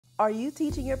Are you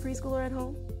teaching your preschooler at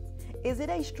home? Is it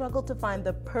a struggle to find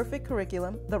the perfect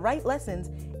curriculum, the right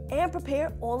lessons, and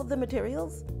prepare all of the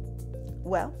materials?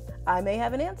 Well, I may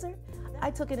have an answer. I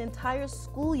took an entire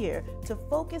school year to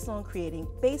focus on creating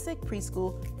basic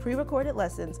preschool pre-recorded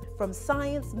lessons from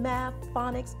science, math,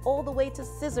 phonics, all the way to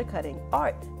scissor cutting,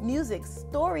 art, music,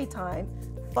 story time,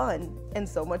 fun, and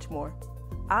so much more.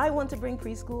 I want to bring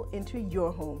preschool into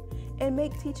your home and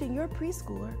make teaching your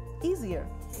preschooler easier.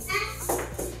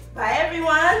 Bye,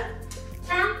 everyone.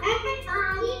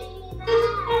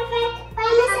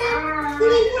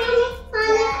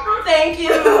 Thank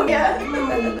you. Yeah.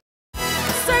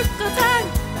 Circle time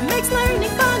makes learning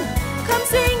fun. Come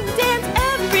sing, dance,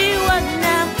 everyone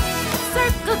now.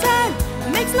 Circle time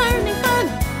makes learning fun.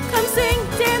 Come sing,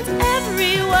 dance,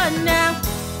 everyone now.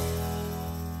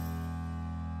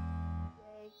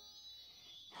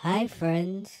 Hi,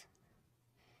 friends.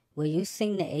 Will you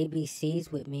sing the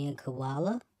ABCs with me and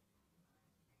Koala?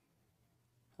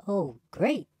 Oh,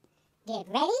 great. Get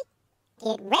ready,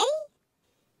 get ready.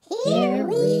 Here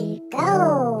we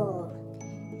go.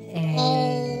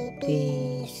 A,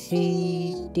 B,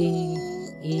 C, D,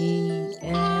 E,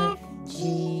 F,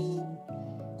 G,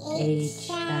 H,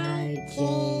 I,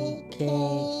 J, K,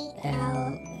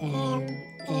 L, M,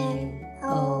 N,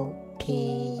 O, P,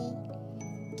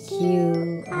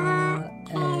 Q, R,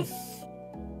 S,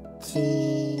 T,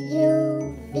 U,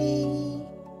 V,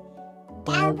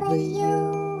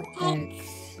 W,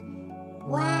 X,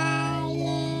 Y,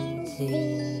 and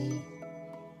Z.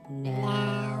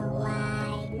 Now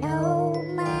I know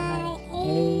my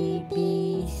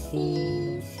ABCs.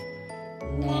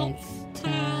 Next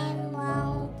time,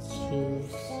 won't you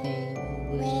sing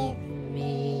with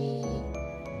me?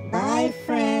 Bye,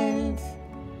 friends.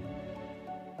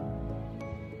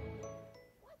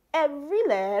 Every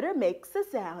letter makes a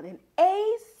sound, and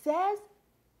A says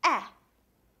ah.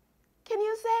 Can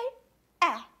you say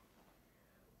ah?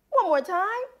 One more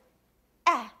time.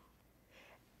 Ah.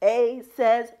 A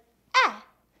says ah.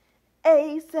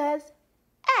 A says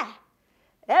ah.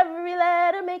 Every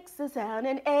letter makes a sound,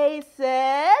 and A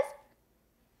says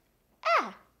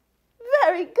ah.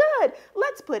 Very good.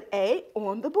 Let's put A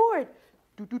on the board.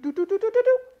 Do, do, do, do, do, do, do,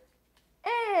 do.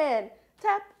 And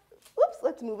tap. Oops,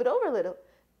 let's move it over a little.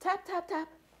 Tap, tap, tap.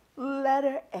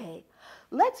 Letter A.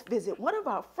 Let's visit one of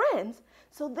our friends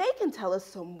so they can tell us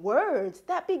some words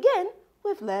that begin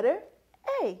with letter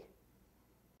A.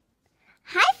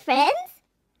 Hi, friends.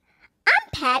 I'm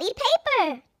Patty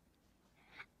Paper.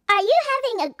 Are you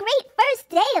having a great first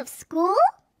day of school?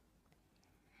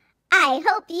 I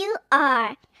hope you are.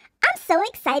 I'm so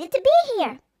excited to be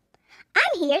here.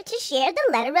 I'm here to share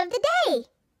the letter of the day.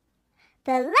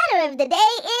 The letter of the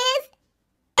day is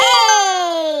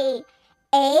A.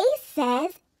 A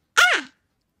says ah.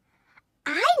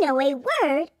 I know a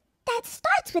word that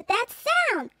starts with that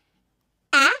sound.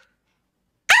 Ah.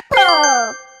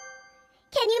 Apple.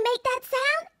 Can you make that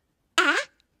sound? Ah.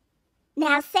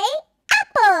 Now say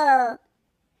apple.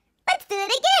 Let's do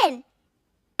it again.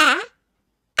 Ah.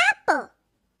 Apple.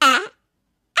 Ah.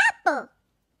 Apple.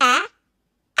 Ah.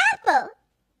 Apple.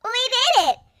 We did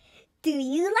it. Do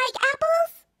you like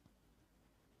apples?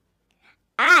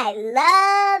 I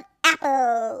love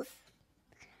apples.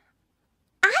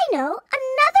 I know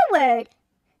another word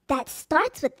that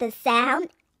starts with the sound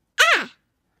ah.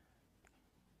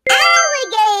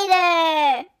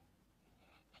 Alligator.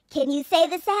 Can you say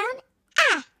the sound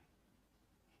ah?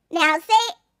 Now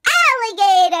say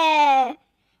alligator.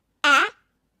 Ah.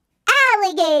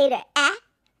 Alligator. Ah.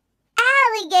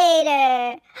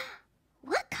 Alligator.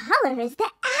 What color is the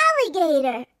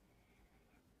alligator?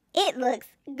 It looks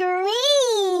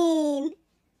green.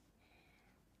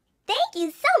 Thank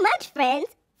you so much, friends,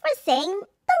 for saying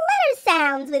the letter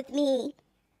sounds with me.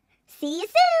 See you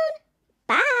soon.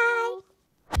 Bye.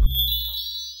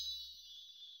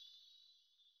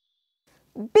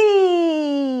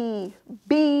 B.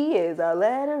 B is our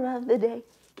letter of the day.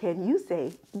 Can you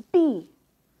say B?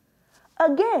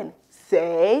 Again,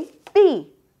 say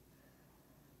B.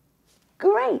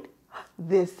 Great.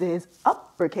 This is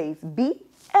uppercase B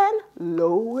and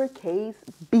lowercase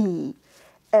b.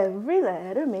 Every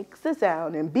letter makes a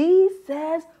sound, and B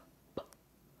says B.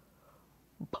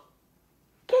 B.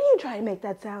 Can you try and make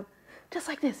that sound? Just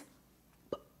like this.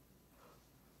 B.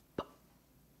 B.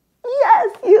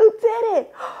 Yes, you did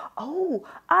it. Oh,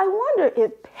 I wonder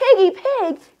if Piggy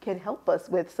Pig can help us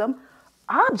with some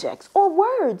objects or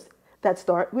words that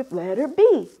start with letter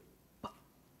B. B.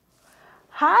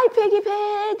 Hi, Piggy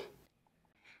Pig.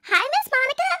 Hi, Miss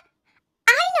Monica.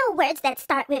 I know words that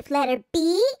start with letter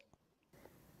B.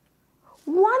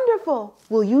 Wonderful.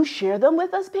 Will you share them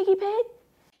with us, Piggy Pig?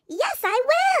 Yes, I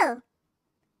will.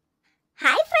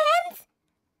 Hi, friends.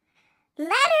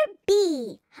 Letter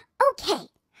B. Okay,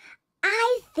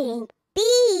 I think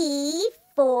B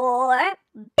for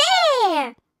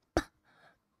bear.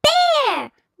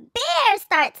 Bear. Bear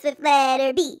starts with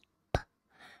letter B.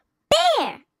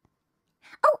 Bear.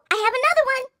 Oh, I have another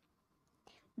one.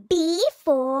 B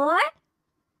for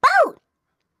boat.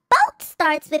 Boat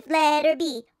starts with letter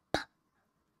B.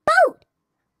 Boat.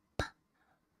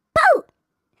 Boat.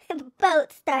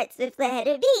 Boat starts with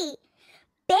letter B.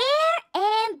 Bear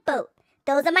and boat.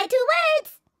 Those are my 2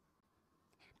 words.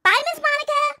 Bye, Miss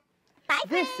Monica. Bye,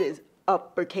 This friends. is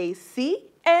uppercase C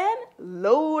and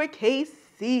lowercase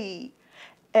c.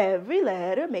 Every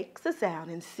letter makes a sound,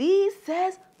 and C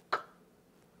says k,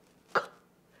 k.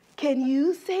 Can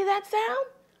you say that sound?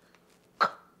 K,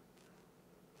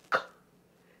 k.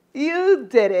 You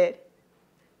did it.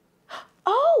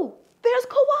 Oh, there's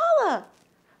Koala.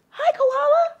 Hi,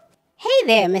 Koala. Hey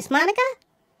there, Miss Monica.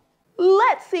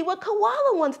 Let's see what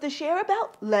Koala wants to share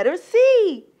about letter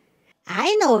C.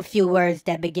 I know a few words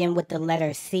that begin with the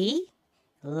letter C,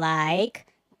 like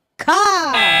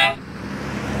car.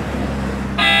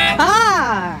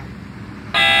 Car.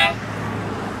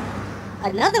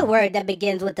 Another word that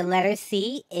begins with the letter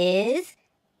C is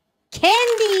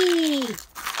candy.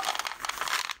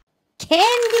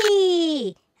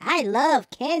 Candy. I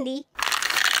love candy.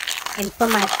 And for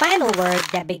my final word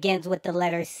that begins with the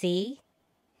letter C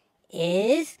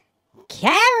is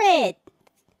carrot.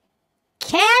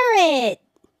 Carrot.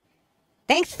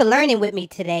 Thanks for learning with me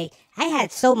today. I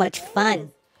had so much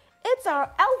fun. It's our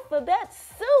alphabet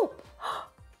soup.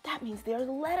 That means there's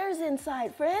letters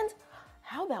inside, friends.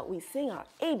 How about we sing our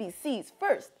ABCs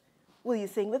first? Will you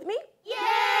sing with me? Yay!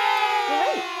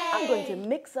 Great. I'm going to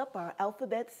mix up our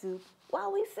alphabet soup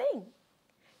while we sing.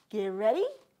 Get ready?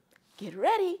 Get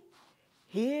ready.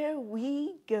 Here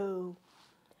we go.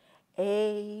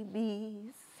 A,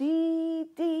 B, C,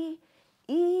 D,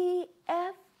 E,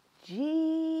 F,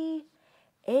 G,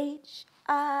 H,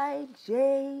 I,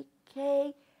 J,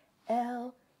 K,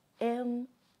 L, M,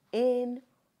 N,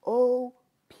 O,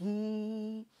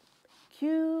 P,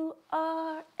 Q,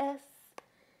 R, S,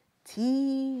 T,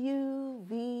 U,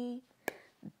 V,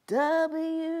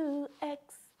 W,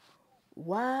 X,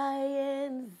 Y,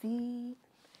 and Z.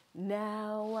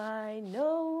 Now I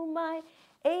know my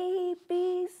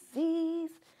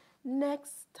ABCs.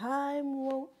 Next time,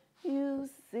 won't you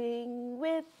sing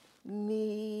with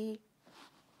me?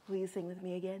 Will you sing with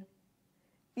me again?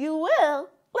 You will?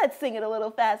 Let's sing it a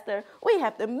little faster. We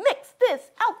have to mix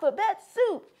this alphabet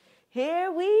soup. Here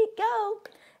we go.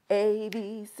 A,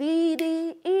 B, C,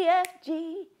 D, E, F,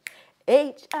 G,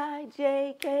 H, I,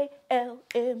 J, K, L,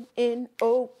 M, N,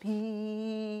 O,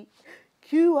 P,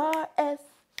 Q, R, S,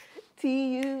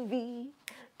 T, U, V,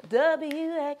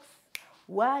 W, X,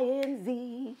 Y, and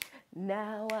Z.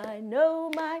 Now I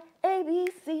know my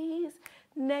ABCs.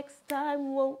 Next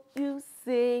time, won't you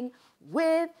sing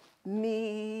with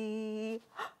me?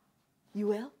 You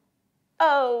will?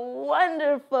 Oh,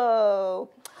 wonderful.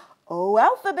 Oh,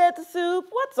 alphabet soup,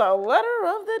 what's our letter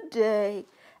of the day?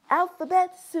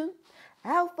 Alphabet soup,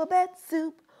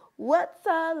 what's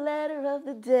our letter of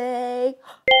the day?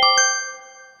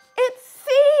 It's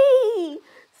C.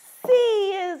 C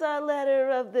is our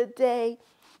letter of the day.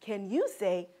 Can you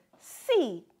say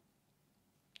C?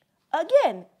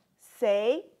 Again,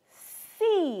 say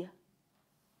C.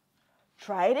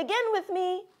 Try it again with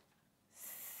me.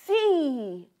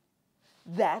 C.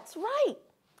 That's right.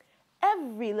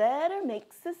 Every letter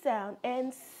makes a sound,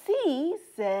 and C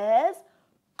says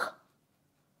K.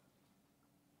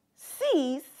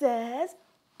 C says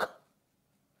K.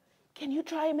 Can you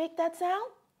try and make that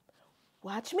sound?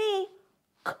 Watch me.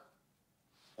 K.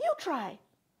 You try.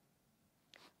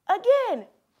 Again.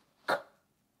 K.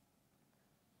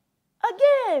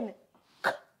 Again.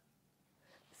 K.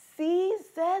 C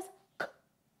says K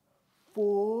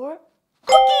for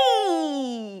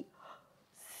cookie.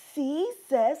 C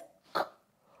says K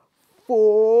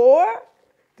for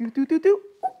do.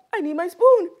 I need my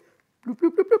spoon. Bloop,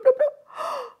 bloop, bloop, bloop, bloop, bloop.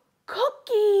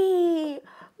 Cookie.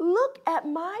 Look at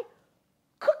my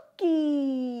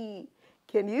cookie.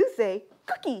 Can you say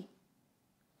cookie?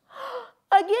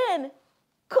 Again,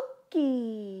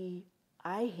 cookie.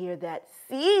 I hear that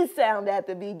C sound at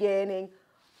the beginning.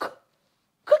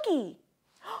 Cookie.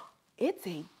 It's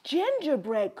a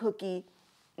gingerbread cookie.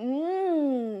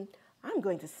 I'm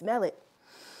going to smell it.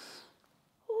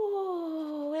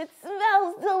 Ooh, it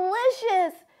smells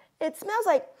delicious. It smells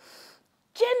like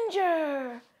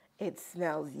ginger. It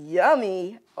smells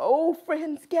yummy. Oh,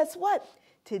 friends, guess what?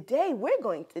 Today we're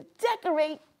going to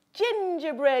decorate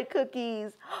gingerbread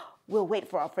cookies. We'll wait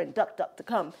for our friend Duck Duck to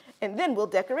come, and then we'll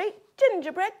decorate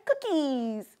gingerbread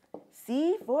cookies.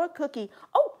 C for cookie.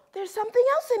 Oh, there's something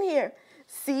else in here.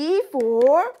 C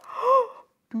for...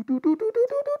 do, do, do, do, do,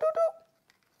 do, do, do.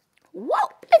 Whoa,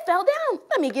 it fell down.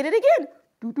 Let me get it again.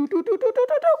 Do, do, do, do, do, do,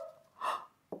 do, do.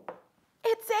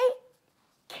 It's a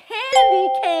candy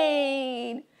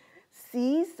cane.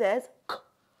 C says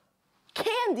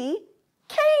candy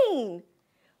cane.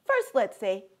 First, let's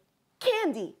say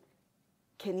candy.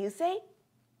 Can you say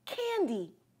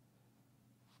candy?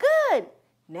 Good.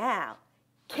 Now,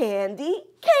 candy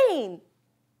cane.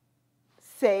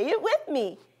 Say it with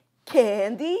me.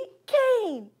 Candy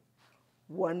cane.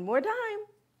 One more time.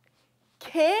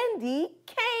 Candy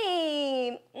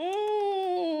cane.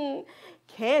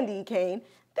 Candy cane.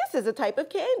 This is a type of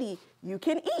candy you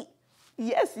can eat.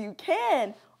 Yes, you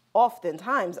can.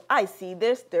 Oftentimes, I see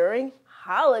this during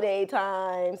holiday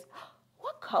times.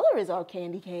 What color is our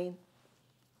candy cane?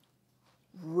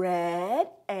 Red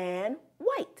and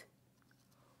white.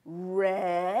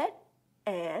 Red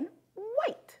and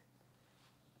white.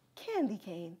 Candy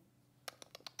cane.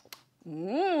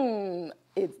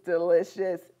 It's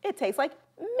delicious. It tastes like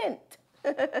mint,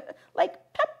 like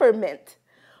peppermint.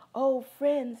 Oh,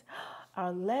 friends,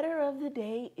 our letter of the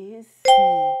day is C.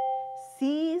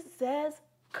 C says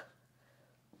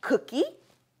cookie,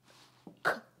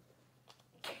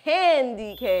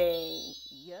 candy cane.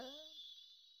 Yeah.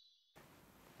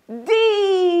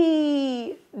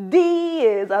 D. D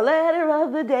is our letter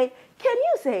of the day. Can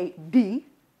you say D?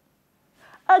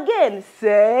 Again,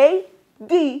 say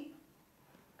D.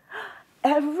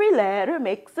 Every letter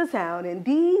makes a sound, and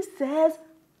D says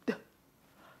D.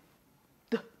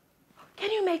 D.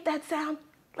 Can you make that sound?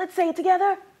 Let's say it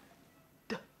together.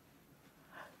 D.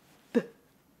 D.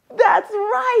 That's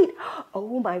right.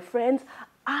 Oh, my friends,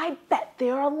 I bet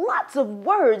there are lots of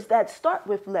words that start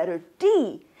with letter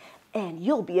D, and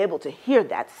you'll be able to hear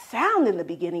that sound in the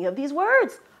beginning of these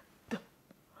words. D.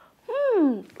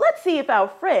 Let's see if our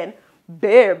friend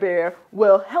Bear Bear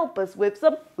will help us with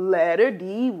some letter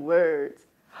D words.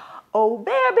 Oh,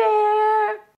 Bear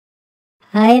Bear.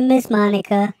 Hi, Miss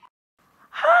Monica.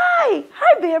 Hi.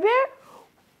 Hi, Bear Bear.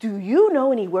 Do you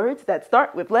know any words that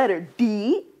start with letter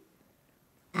D?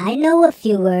 I know a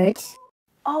few words.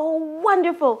 Oh,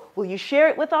 wonderful. Will you share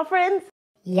it with our friends?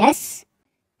 Yes.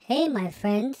 Hey, my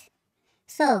friends.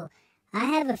 So, I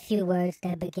have a few words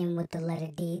that begin with the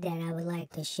letter D that I would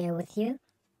like to share with you.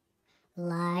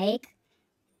 Like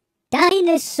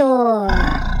dinosaur.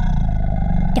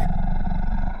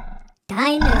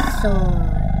 Dinosaur.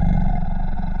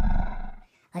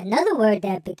 Another word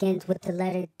that begins with the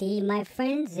letter D, my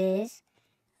friends, is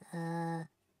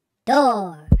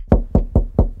door.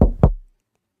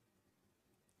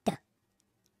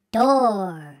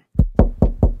 Door.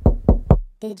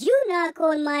 Did you knock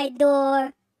on my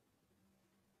door?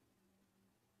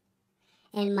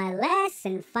 And my last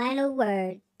and final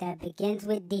word that begins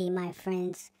with D, my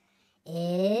friends,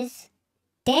 is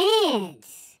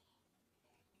dance.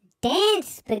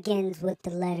 Dance begins with the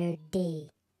letter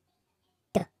D.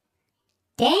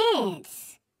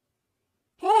 Dance.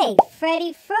 Hey,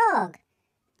 Freddy Frog,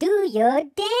 do your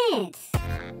dance.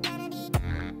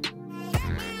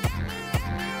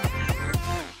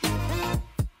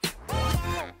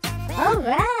 All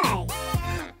right.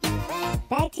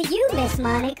 Back to you, Miss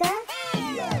Monica.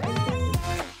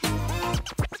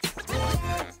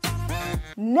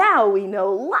 Now we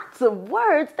know lots of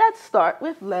words that start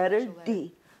with letter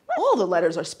D. All the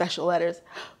letters are special letters.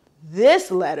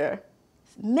 This letter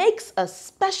makes a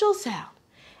special sound.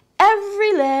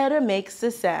 Every letter makes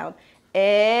a sound.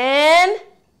 And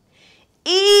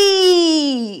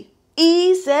E.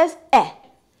 E says eh.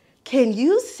 Can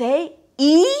you say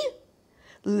E?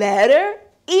 Letter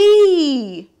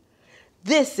E.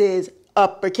 This is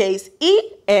uppercase E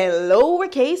and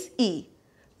lowercase e.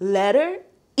 Letter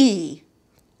E.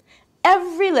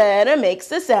 Every letter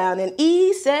makes a sound, and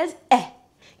E says eh.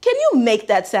 Can you make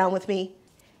that sound with me?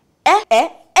 Eh, eh,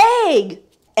 egg.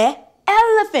 Eh,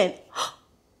 elephant.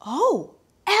 Oh,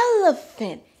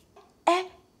 elephant. Eh,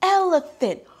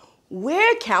 elephant.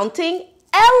 We're counting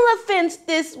elephants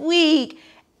this week.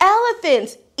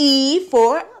 Elephants. E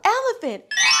for elephant.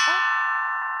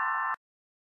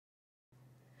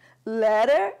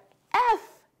 Letter F.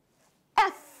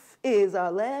 F is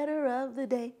our letter of the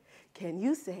day. Can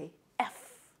you say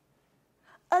F?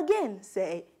 Again,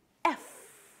 say F.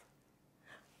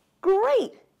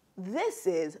 Great. This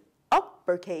is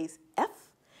uppercase F,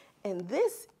 and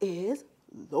this is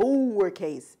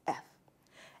lowercase f.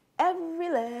 Every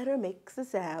letter makes a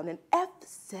sound, and F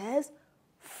says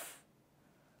F.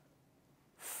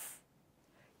 F.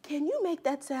 Can you make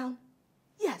that sound?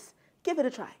 Yes, give it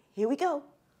a try. Here we go.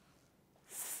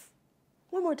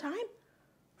 One more time.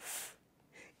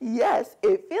 Yes,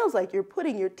 it feels like you're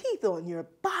putting your teeth on your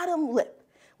bottom lip.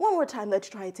 One more time, let's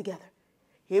try it together.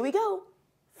 Here we go.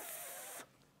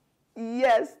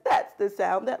 Yes, that's the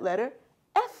sound that letter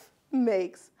F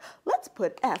makes. Let's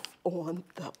put F on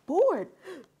the board.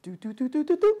 Do, do, do, do,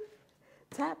 do, do.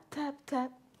 Tap, tap,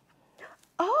 tap.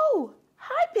 Oh,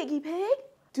 hi, Piggy Pig.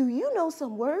 Do you know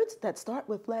some words that start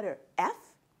with letter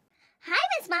F?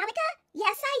 Hi, Miss Monica.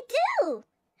 Yes, I do.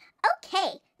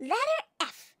 Okay, letter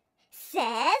F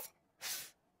says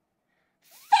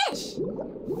fish.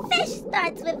 Fish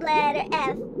starts with letter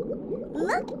F.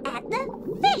 Look at the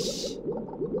fish.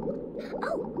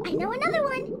 Oh, I know another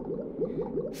one.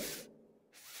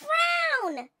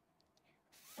 Frown.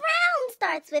 Frown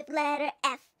starts with letter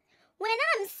F. When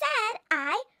I'm sad,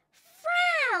 I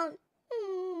frown.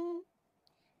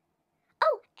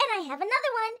 Oh, and I have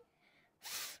another one.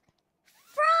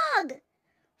 Frog.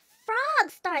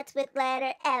 Frog starts with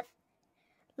letter F.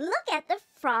 Look at the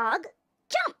frog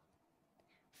jump.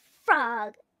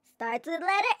 Frog starts with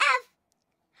letter F.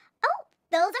 Oh,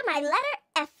 those are my letter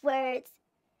F words.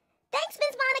 Thanks,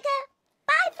 Miss Monica.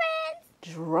 Bye,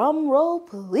 friends. Drum roll,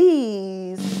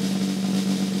 please.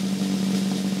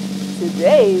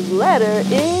 Today's letter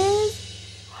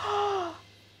is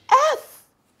F.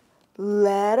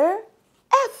 Letter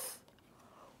F.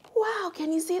 Wow,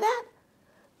 can you see that?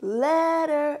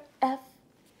 Letter F.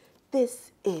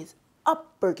 This is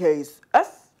uppercase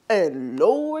F and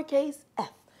lowercase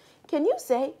f. Can you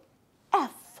say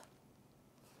F?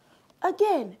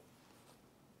 Again,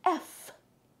 F.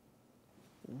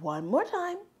 One more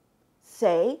time.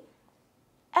 Say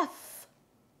F.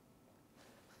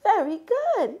 Very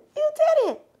good. You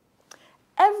did it.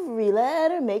 Every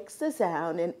letter makes a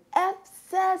sound and F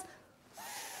says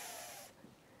F.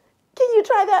 Can you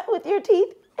try that with your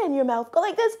teeth and your mouth? Go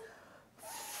like this.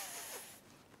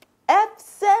 F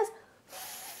says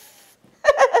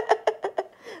F.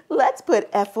 Let's put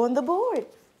F on the board.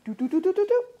 Do, do, do, do, do,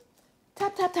 do.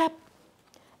 Tap, tap, tap.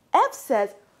 F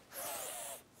says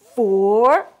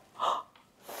for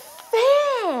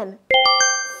fan.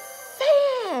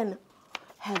 Fan.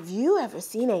 Have you ever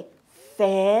seen a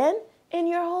fan in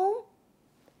your home?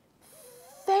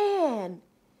 Fan.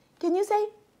 Can you say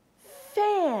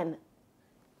fan?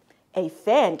 A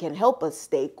fan can help us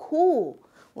stay cool.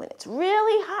 When it's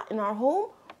really hot in our home,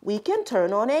 we can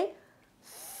turn on a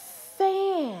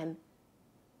fan.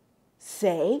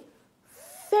 Say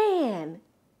fan.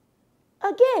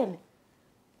 Again,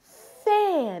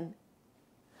 fan.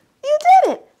 You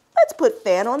did it. Let's put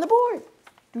fan on the board.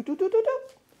 Do, do, do, do, do.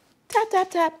 Tap, tap,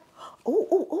 tap. Oh,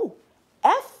 oh, oh.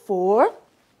 F for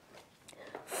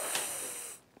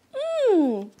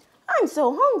I'm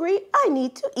so hungry, I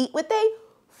need to eat with a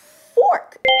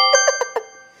fork.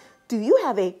 Do you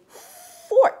have a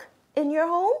fork in your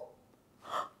home?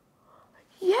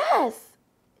 Yes.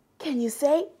 Can you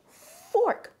say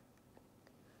fork?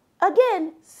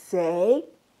 Again, say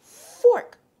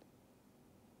fork.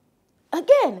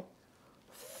 Again,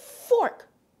 fork.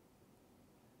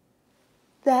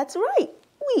 That's right.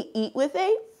 We eat with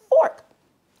a fork.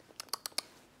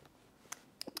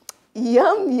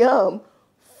 Yum, yum.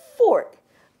 Fork.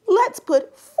 Let's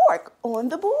put fork on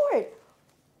the board.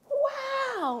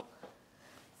 Wow.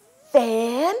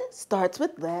 Fan starts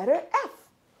with letter F.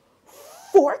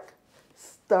 Fork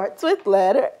starts with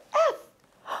letter F.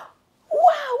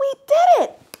 Wow, we did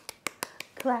it.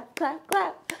 Clap, clap,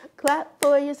 clap. Clap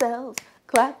for yourselves.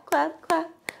 Clap, clap,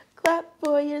 clap. Clap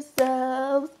for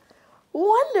yourselves.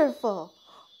 Wonderful.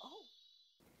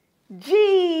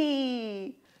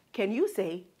 G. Can you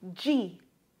say G?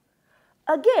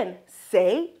 Again,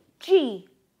 say G.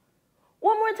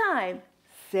 One more time.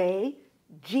 Say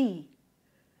G.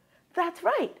 That's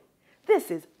right.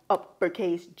 This is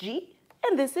uppercase G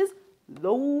and this is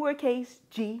lowercase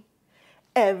g.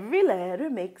 Every letter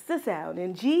makes a sound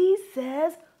and G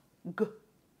says G.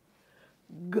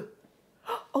 G.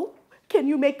 Oh, can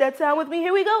you make that sound with me?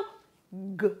 Here we go.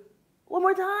 G. One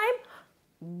more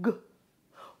time. G.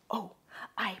 Oh,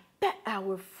 I bet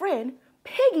our friend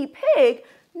Piggy Pig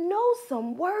knows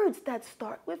some words that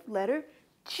start with letter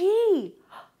G.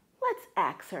 Let's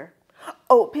ask her.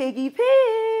 Oh, Piggy Pig.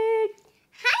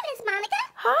 Hi, Miss Monica.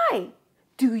 Hi.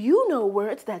 Do you know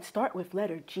words that start with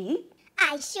letter G?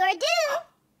 I sure do.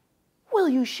 Will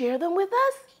you share them with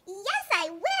us? Yes, I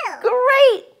will.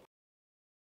 Great.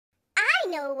 I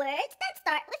know words that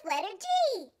start with letter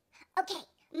G. Okay,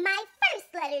 my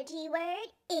first letter G word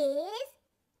is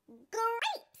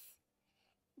grapes.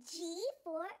 G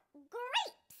for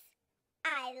grapes.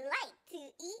 I like to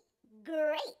eat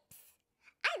grapes.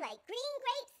 I I like green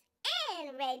grapes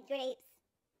and red grapes.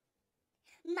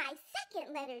 My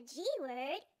second letter G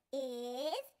word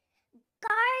is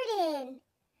garden.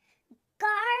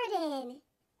 Garden.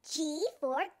 G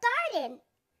for garden.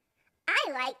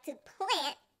 I like to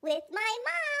plant with my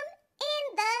mom in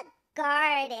the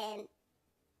garden.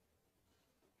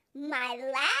 My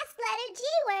last letter G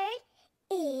word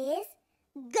is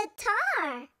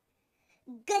guitar.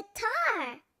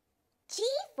 Guitar. G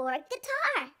for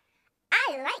guitar.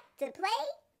 I like to play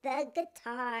the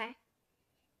guitar.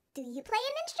 Do you play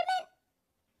an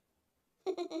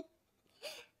instrument?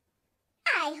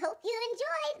 I hope you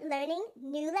enjoyed learning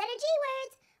new letter G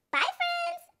words. Bye,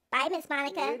 friends. Bye, Miss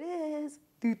Monica. Here it is.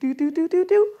 Do.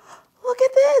 Look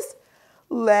at this.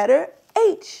 Letter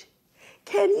H.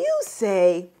 Can you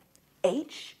say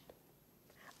H?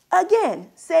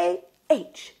 Again, say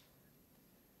H.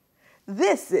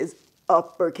 This is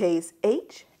uppercase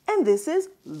H, and this is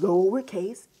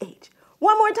lowercase h.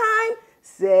 One more time,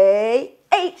 say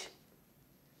H.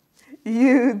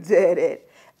 You did it.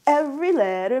 Every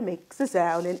letter makes a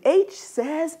sound, and H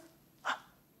says, huh,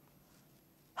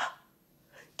 huh.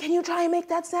 Can you try and make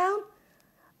that sound?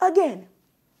 Again.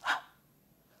 Huh,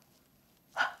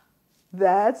 huh.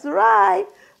 That's right,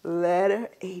 letter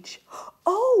H.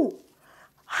 Oh,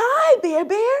 hi, Bear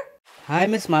Bear. Hi,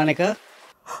 Miss Monica.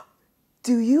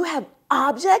 Do you have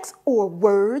objects or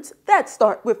words that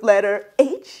start with letter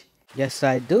H? Yes,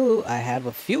 I do. I have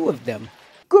a few of them.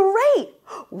 Great!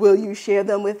 Will you share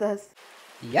them with us?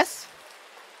 Yes?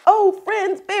 Oh,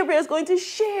 friends, Bear Bear is going to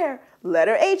share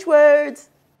letter H words.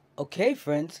 Okay,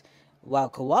 friends. While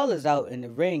Koala's out in the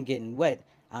rain getting wet,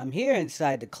 I'm here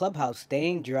inside the clubhouse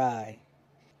staying dry.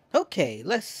 Okay,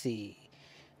 let's see.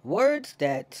 Words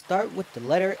that start with the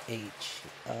letter H.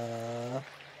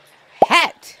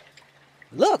 Hat.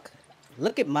 Look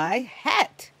at my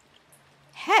hat.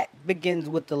 Hat begins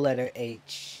with the letter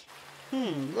H.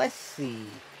 Let's see.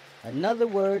 Another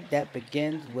word that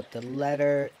begins with the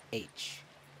letter H.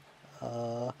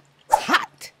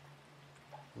 Hot.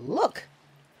 Look.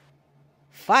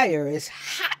 Fire is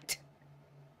hot.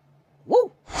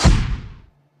 Woo!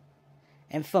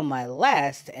 And for my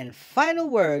last and final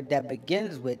word that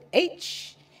begins with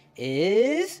H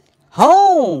is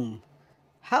home.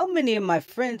 How many of my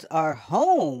friends are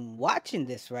home watching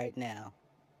this right now?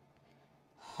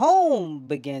 Home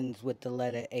begins with the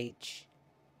letter H.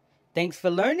 Thanks for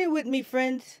learning with me,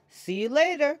 friends. See you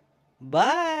later.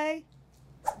 Bye.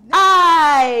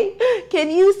 I. Can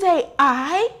you say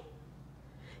I?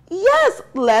 Yes,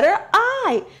 letter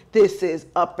I. This is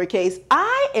uppercase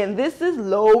I, and this is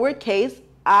lowercase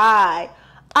I.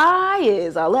 I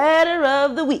is our letter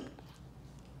of the week.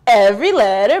 Every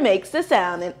letter makes a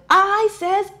sound, and I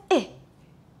says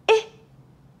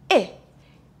I,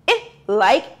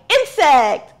 like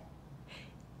insect.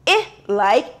 I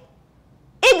like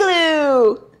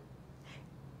igloo.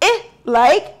 I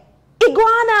like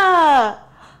iguana.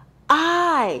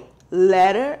 I,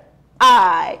 letter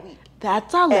I.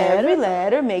 That's our letter. Every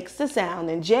letter makes a sound,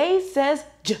 and J says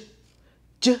J.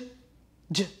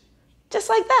 Just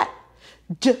like that.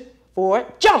 J for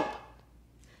jump.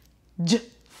 J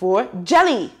for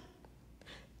jelly.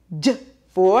 J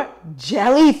for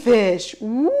jellyfish.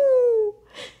 Woo.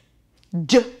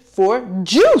 J for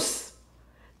juice.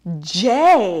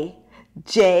 J.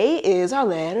 J is our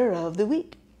letter of the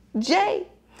week. J.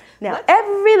 Now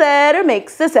every letter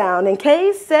makes a sound, and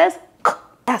K says K.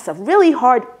 That's a really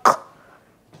hard K.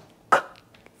 K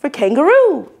for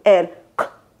kangaroo, and K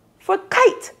for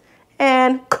kite,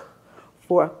 and K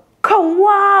for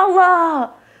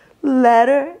koala.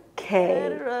 Letter K.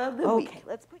 Letter of the week.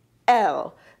 Let's put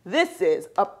L. This is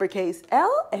uppercase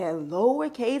L and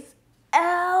lowercase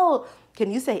l.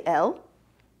 Can you say L?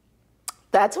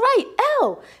 That's right,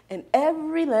 L. And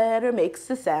every letter makes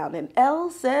a sound, and L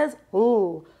says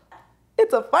ooh.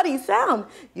 It's a funny sound.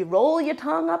 You roll your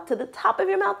tongue up to the top of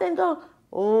your mouth and go,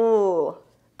 ooh.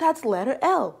 That's letter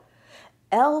L.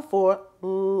 L for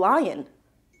lion.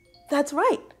 That's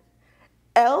right.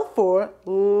 L for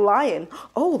lion.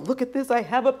 Oh, look at this. I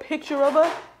have a picture of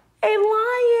a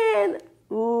lion.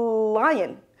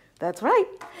 Lion. That's right.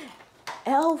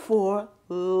 L for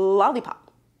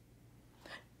lollipop.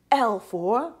 L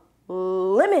for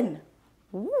lemon.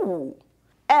 Ooh.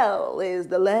 L is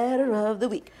the letter of the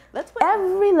week. Let's put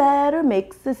every letter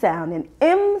makes a sound, and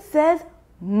M says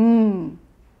mmm.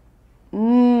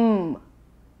 Mmm.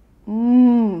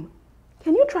 Mmm.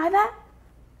 Can you try that?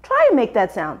 Try and make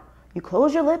that sound. You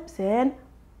close your lips and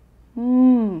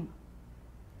mmm.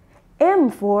 M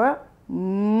for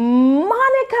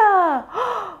Monica.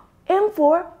 M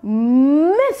for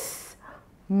Miss.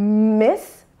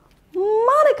 Miss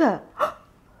Monica.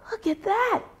 Look at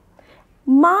that.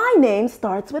 My name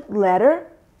starts with letter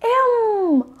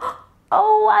M.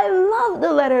 Oh, I love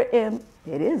the letter M.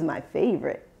 It is my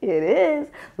favorite. It is.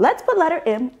 Let's put letter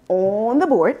M on the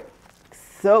board.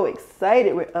 So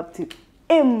excited we're up to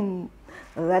M.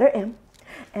 Letter M.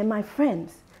 And my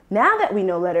friends, now that we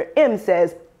know letter M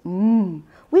says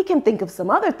we can think of some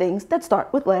other things that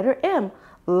start with letter M,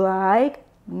 like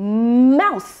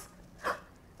mouse.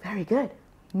 Very good.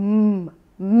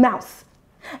 Mouse.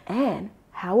 And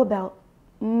how about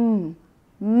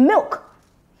milk?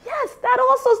 Yes, that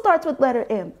also starts with letter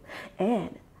M.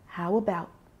 And how about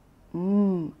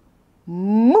moose?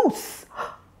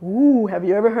 Ooh, have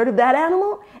you ever heard of that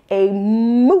animal? A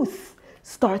moose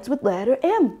starts with letter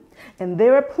M. And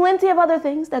there are plenty of other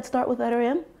things that start with letter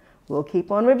M. We'll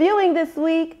keep on reviewing this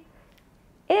week.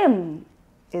 M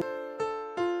is...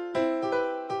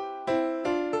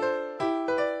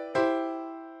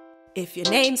 If your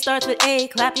name starts with A,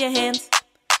 clap your hands.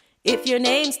 If your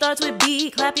name starts with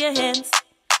B, clap your hands.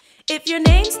 If your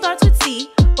name starts with C,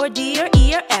 or D, or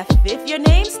E, or F. If your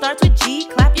name starts with G,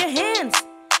 clap your hands.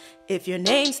 If your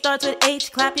name starts with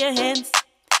H, clap your hands.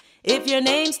 If your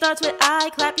name starts with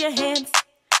I, clap your hands.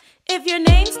 If your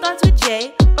name starts with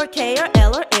J, or K, or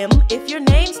L, or M. If your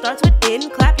name starts with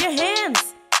N, clap your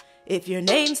hands. If your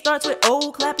name starts with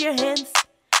O, clap your hands.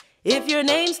 If your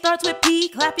name starts with P,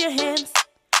 clap your hands.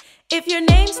 If your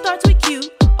name starts with Q,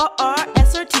 or R,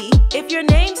 S, or T. If your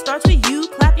name starts with U,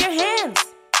 clap your hands.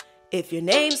 If your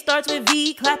name starts with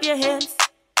V, clap your hands.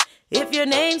 If your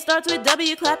name starts with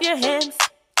W, clap your hands.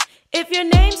 If your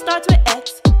name starts with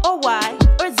X, or Y,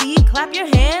 or Z, clap your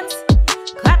hands.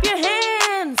 Clap your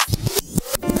hands.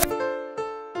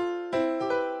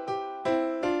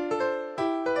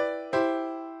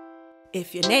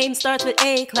 If your name starts with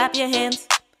A, clap your hands.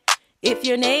 If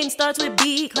your name starts with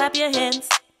B, clap your hands.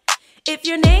 If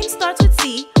your name starts with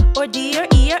C, or D, or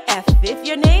E, or F. If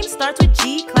your name starts with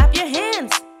G, clap your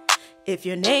hands. If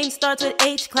your name starts with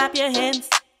H, clap your hands.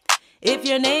 If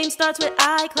your name starts with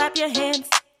I, clap your hands.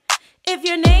 If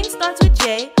your name starts with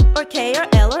J, or K, or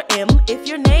L, or M. If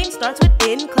your name starts with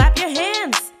N, clap your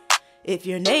hands. If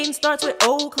your name starts with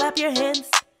O, clap your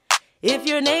hands. If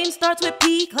your name starts with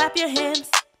P, clap your hands.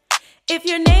 If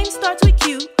your name starts with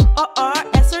Q, or R,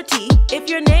 S, or T. If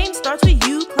your name starts with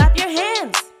U, clap your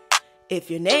hands. If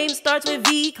your name starts with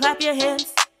V, clap your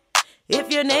hands. If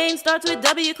your name starts with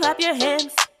W, clap your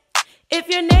hands. If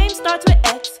your name starts with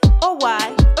X, or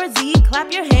Y, or Z,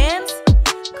 clap your hands.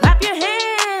 Clap your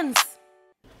hands.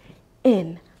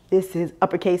 N. This is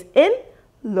uppercase N,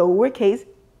 lowercase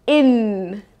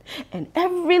n. And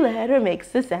every letter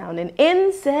makes a sound. And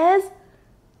N says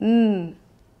You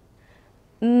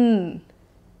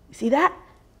see that?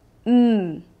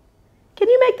 Can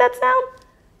you make that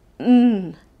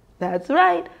sound? That's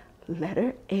right.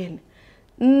 Letter N.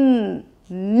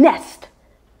 Nest.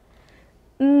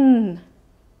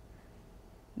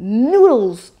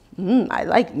 Noodles. I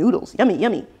like noodles. Yummy,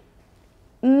 yummy.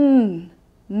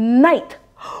 Night.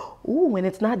 Ooh, when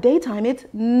it's not daytime, it's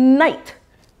night.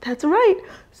 That's right.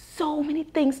 So many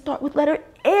things start with letter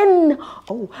N.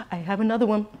 Oh, I have another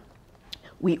one.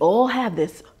 We all have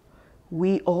this.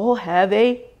 We all have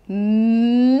a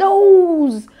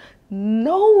nose.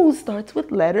 Nose starts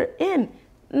with letter N.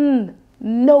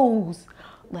 Nose.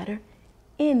 Letter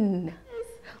N.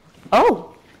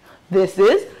 Oh, this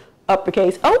is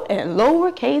uppercase O and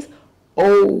lowercase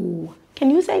o. Can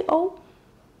you say O?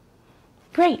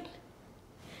 Great.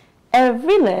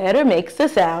 Every letter makes a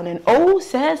sound, and O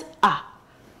says ah.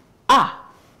 Ah.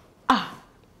 Ah.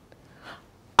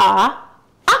 Ah.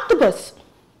 Octopus.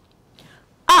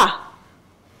 Ah.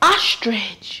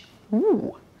 Ostrich.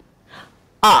 Ooh.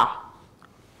 Ah.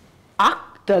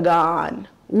 Octagon.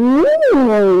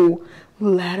 Ooh.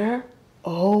 Letter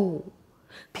O.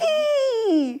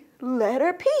 P.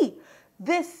 Letter P.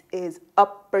 This is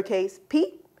uppercase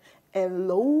P and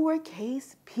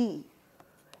lowercase p.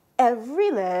 Every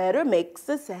letter makes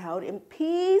a sound, and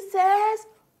P says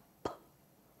P.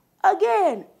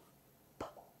 Again. P.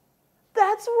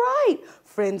 That's right.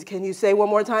 Friends, can you say one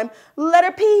more time?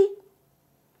 Letter P.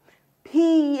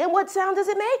 P. And what sound does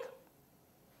it make?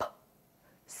 P.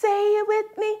 Say it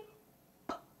with me.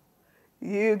 P.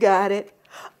 You got it.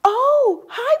 Oh,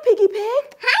 hi, Piggy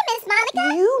Pig. Hi, Miss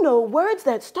Monica. You know words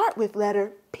that start with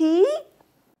letter P?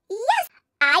 Yes,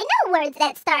 I know words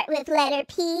that start with letter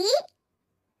P.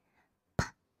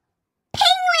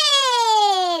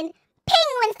 Penguin!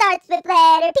 Penguin starts with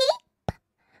letter P.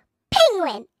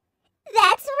 Penguin.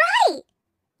 That's right.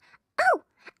 Oh,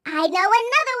 I know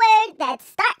another word that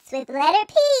starts with letter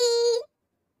P.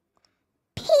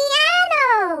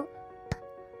 Piano.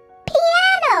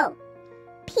 Piano.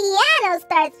 P Piano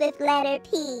starts with letter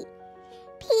P.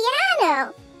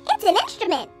 Piano. It's an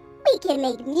instrument. We can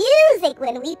make music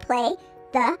when we play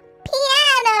the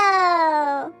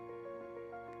piano.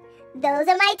 Those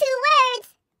are my 2 words.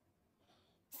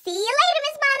 See you later,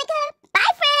 Miss Monica.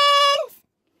 Bye, friends.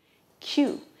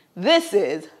 Q. This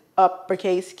is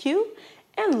uppercase Q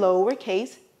and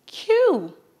lowercase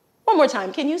q. One more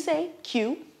time. Can you say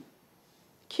Q?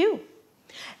 Q.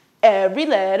 Every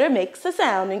letter makes a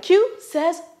sound, and Q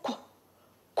says qu,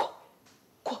 qu,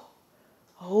 qu.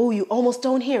 Oh, you almost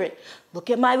don't hear it.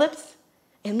 Look at my lips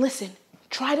and listen.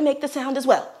 Try to make the sound as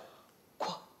well.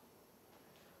 Qu,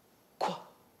 qu.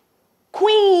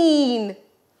 Queen.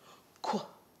 Qu,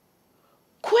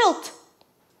 quilt.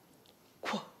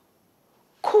 Qu,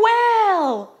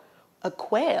 quail. A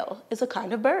quail is a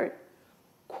kind of bird.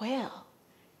 Quail.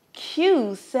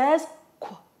 Q says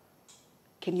qu.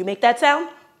 Can you make that sound?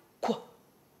 Qu.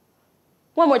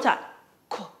 One more time.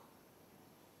 Qu.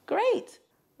 Great.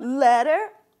 Letter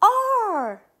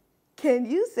R. Can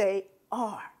you say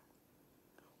R?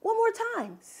 One more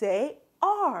time. Say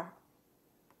R.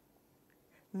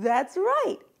 That's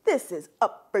right. This is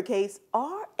uppercase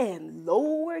R and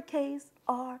lowercase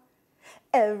r.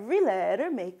 Every letter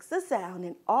makes a sound,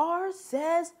 and R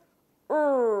says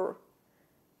R.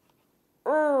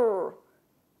 R.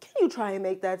 Can you try and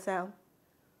make that sound?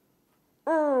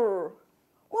 R.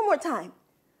 One more time.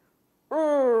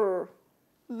 R.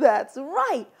 That's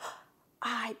right.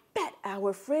 I bet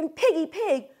our friend Piggy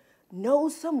Pig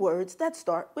knows some words that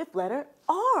start with letter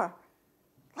R.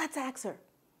 Let's ask her.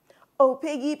 Oh,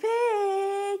 Piggy Pig.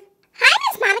 Hi,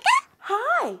 Miss Monica.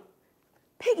 Hi.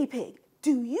 Piggy Pig,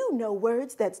 do you know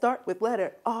words that start with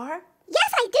letter R?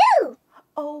 Yes, I do.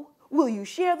 Oh, will you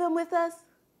share them with us?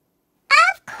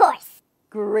 Of course.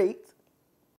 Great.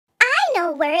 I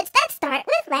know words that start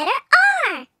with letter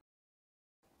R.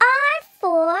 R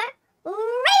for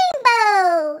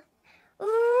rainbow.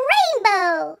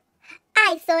 Rainbow.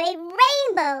 I saw a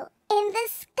rainbow in the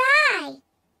sky.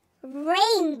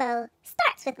 Rainbow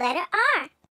starts with letter R.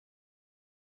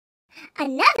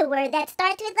 Another word that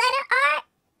starts with letter R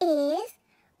is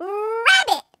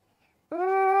rabbit.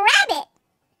 Rabbit.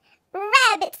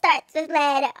 Rabbit starts with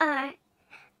letter R.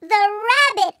 The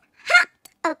rabbit hopped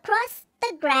across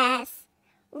the grass.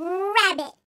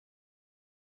 Rabbit.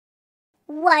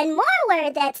 One more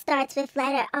word that starts with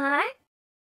letter R.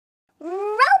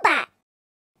 Robot.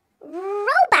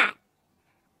 Robot.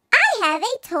 I have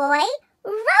a toy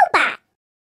robot.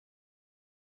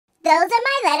 Those are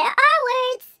my letter R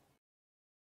words.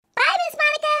 Bye, Miss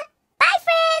Monica. Bye,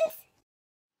 friends.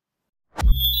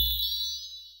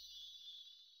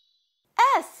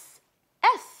 S.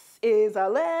 S is our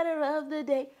letter of the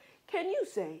day. Can you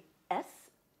say S?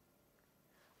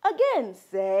 Again,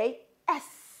 say S.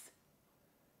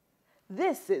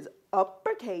 This is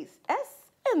uppercase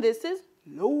S, and this is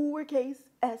lowercase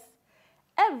s.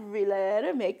 Every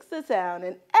letter makes a sound,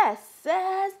 and S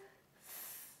says S.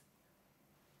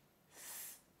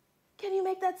 S. Can you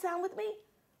make that sound with me?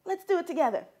 Let's do it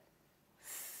together.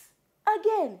 S.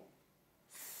 Again.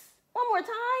 S. One more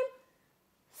time.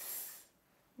 S.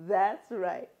 That's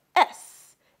right.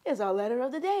 S is our letter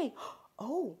of the day.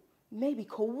 Oh, maybe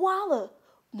Koala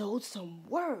knows some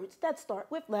words that start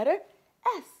with letter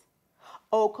S.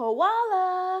 Oh,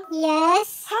 Koala.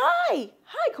 Yes. Hi.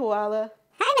 Hi, Koala.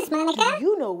 Hi, Miss Monica. Do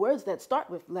you know words that start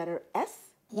with letter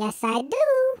S? Yes, I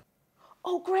do.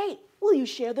 Oh, great. Will you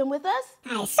share them with us?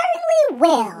 I certainly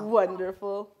will.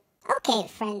 Wonderful. Okay,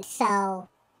 friends, so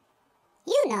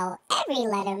you know every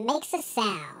letter makes a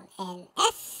sound, and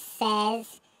S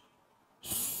says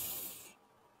S.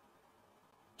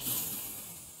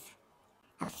 S.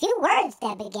 A few words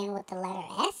that begin with the letter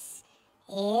S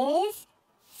is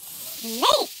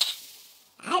snake.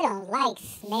 I don't like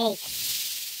snakes.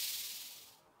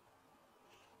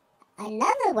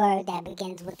 Another word that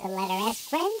begins with the letter S,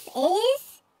 friends,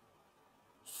 is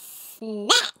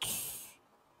snacks.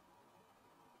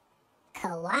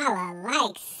 Koala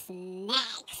likes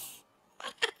snacks.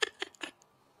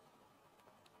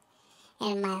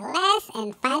 And my last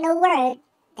and final word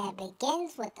that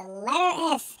begins with the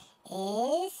letter S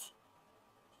is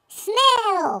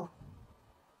snail.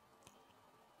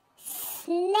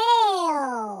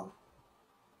 Snail.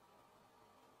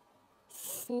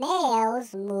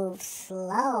 Snails move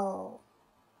slow.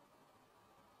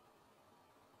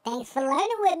 Thanks for learning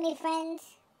with me, friends.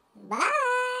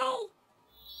 Bye.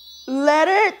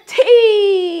 Letter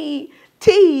T.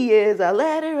 T is our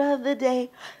letter of the day.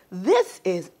 This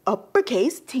is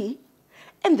uppercase T,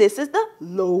 and this is the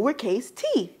lowercase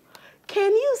t.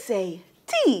 Can you say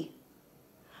T?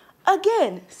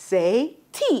 Again, say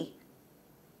T.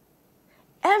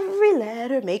 Every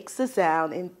letter makes a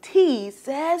sound, and T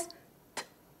says T,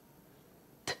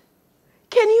 T.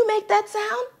 Can you make that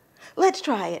sound? Let's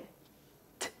try it.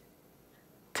 T,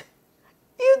 T.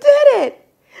 You did it!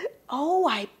 Oh,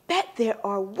 I bet there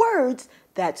are words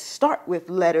that start with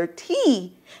letter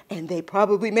T, and they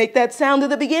probably make that sound at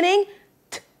the beginning.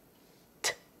 T,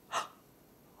 T.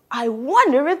 I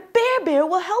wonder if Bear Bear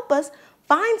will help us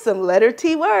find some letter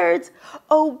T words.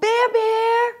 Oh, Bear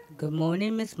Bear! Good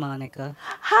morning, Miss Monica.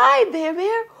 Hi, Bear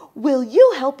Bear. Will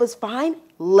you help us find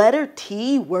letter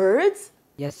T words?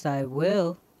 Yes, I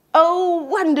will. Oh,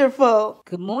 wonderful.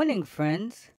 Good morning,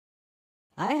 friends.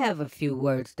 I have a few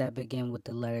words that begin with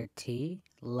the letter T,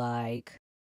 like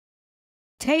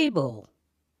table,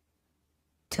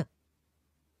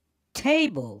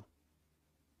 table.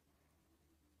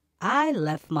 I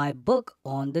left my book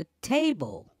on the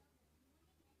table.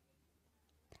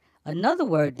 Another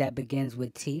word that begins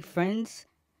with T, friends,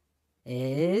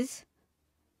 is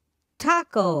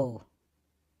taco.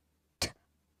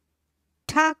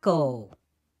 Taco.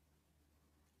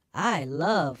 I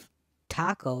love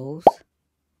tacos.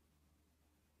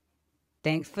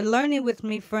 Thanks for learning with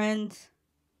me, friends.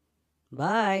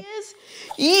 Bye.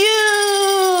 U,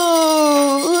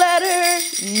 letter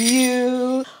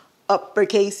U.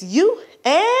 Uppercase U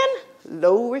and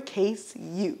lowercase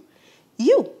u.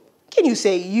 U. Can you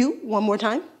say U one more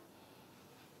time?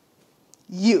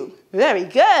 U. Very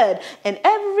good. And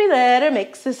every letter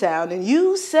makes a sound, and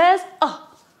U says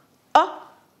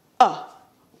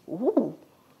Ooh,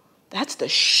 that's the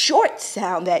short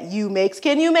sound that U makes.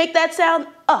 Can you make that sound?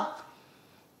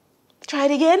 Try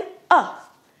it again.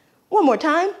 One more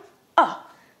time.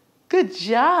 Good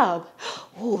job.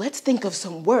 Oh, let's think of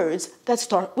some words that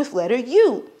start with letter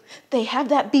U. They have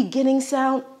that beginning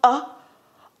sound.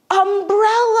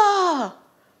 Umbrella.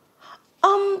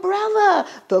 Umbrella.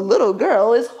 The little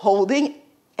girl is holding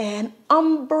an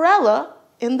umbrella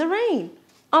in the rain.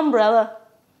 Umbrella.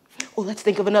 Oh, let's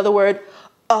think of another word.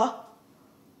 Under.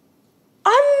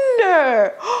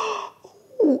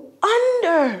 Ooh,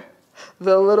 under.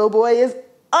 The little boy is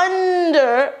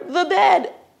under the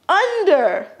bed.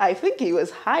 Under. I think he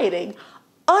was hiding.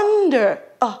 Under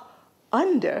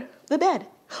the bed.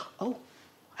 Oh,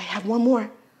 I have one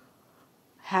more.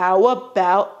 How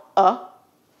about up?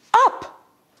 Up.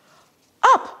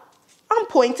 I'm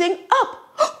pointing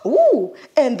up. Ooh,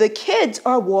 and the kids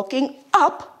are walking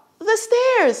up the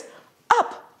stairs.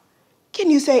 Up. Can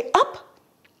you say up?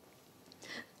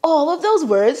 All of those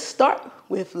words start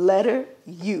with letter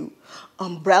U.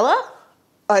 Umbrella,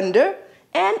 under,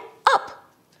 and up.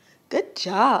 Good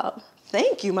job.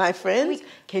 Thank you, my friends.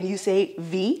 Can you say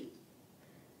V?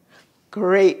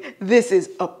 Great. This is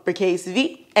uppercase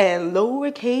V and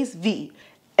lowercase v.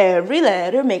 Every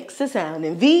letter makes a sound,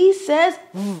 and V says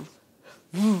V,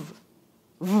 V,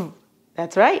 V.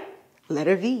 That's right.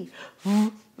 Letter V.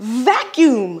 V,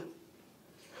 vacuum.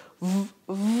 V,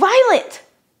 violet.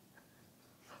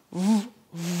 V,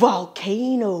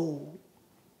 volcano.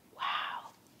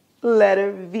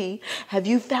 Letter V. Have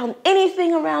you found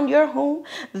anything around your home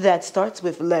that starts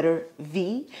with letter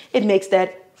V? It makes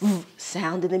that V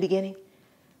sound in the beginning.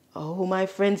 Oh, my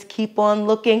friends, keep on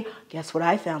looking. Guess what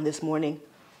I found this morning?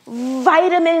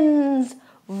 Vitamins.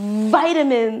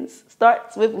 Vitamins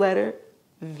starts with letter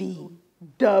V.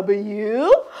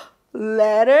 W.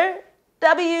 Letter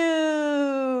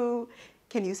W.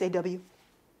 Can you say W?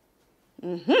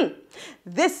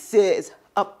 This is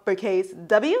uppercase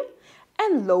W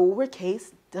and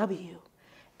lowercase w.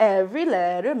 Every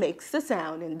letter makes a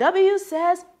sound, and W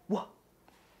says whoa.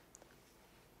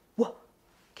 Whoa.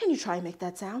 Can you try and make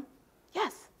that sound?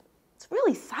 Yes. It's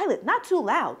really silent, not too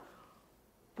loud.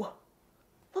 Whoa.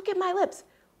 Look at my lips.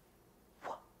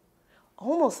 Whoa.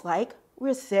 Almost like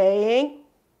we're saying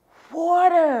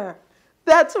water.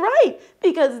 That's right,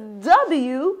 because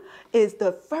W is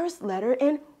the first letter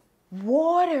in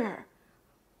water.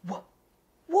 Whoa.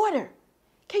 Water.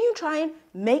 Can you try and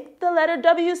make the letter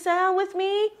W sound with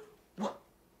me?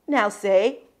 Now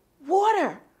say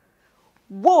water.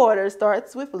 Water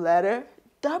starts with letter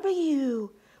W.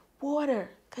 Water.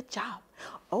 Good job.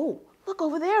 Oh, look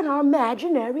over there in our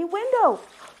imaginary window.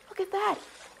 Look at that.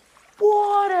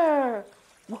 Water.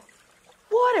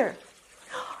 Water.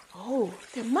 Oh,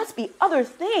 there must be other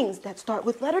things that start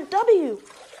with letter W,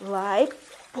 like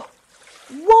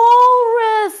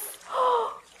walrus.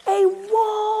 A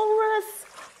walrus.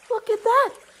 Look at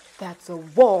that. That's a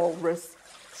walrus.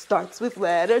 Starts with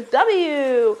letter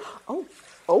W. Oh,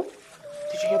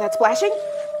 did you hear that splashing?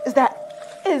 Is that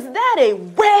a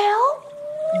whale?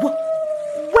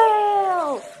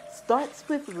 Whale. Starts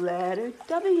with letter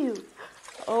W.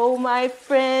 Oh, my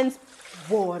friends,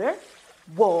 water,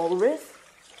 walrus,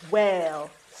 whale.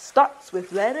 Starts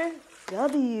with letter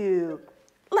W.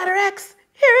 Letter X,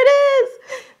 here it is.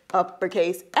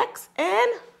 Uppercase X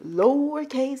and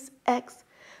lowercase x.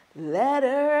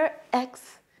 Letter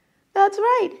X. That's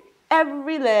right.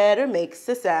 Every letter makes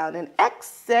a sound, and X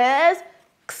says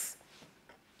X.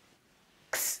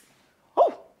 X.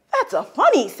 Oh, that's a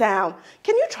funny sound.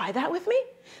 Can you try that with me?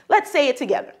 Let's say it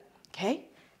together, okay?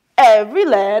 Every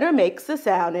letter makes a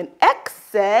sound, and X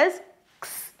says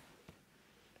X.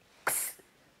 X.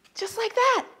 Just like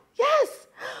that. Yes.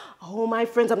 Oh, my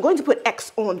friends, I'm going to put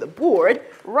X on the board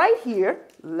right here.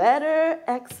 Letter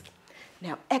X.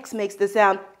 Now, X makes the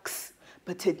sound X,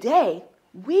 but today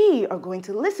we are going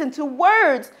to listen to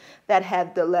words that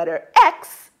have the letter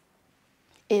X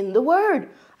in the word.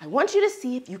 I want you to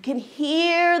see if you can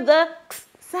hear the X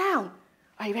sound.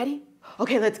 Are you ready?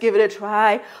 Okay, let's give it a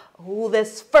try. Oh,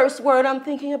 this first word I'm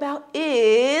thinking about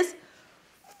is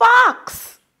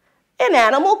fox. An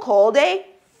animal called a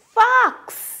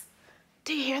fox.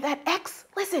 Do you hear that X?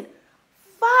 Listen,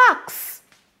 fox.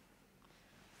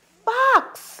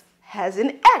 Fox has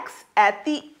an X at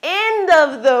the end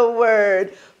of the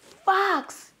word.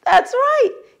 Fox, that's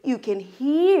right. You can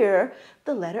hear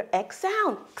the letter X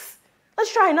sound.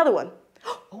 Let's try another one.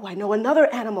 Oh, I know another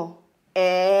animal.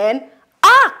 An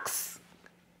ox.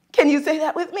 Can you say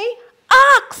that with me?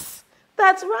 Ox.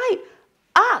 That's right.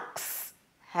 Ox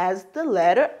has the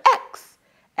letter X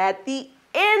at the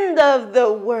end of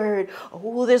the word.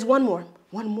 Oh, there's one more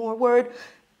word.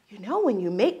 You know, when you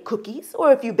make cookies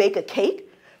or if you bake a cake,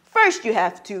 first you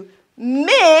have to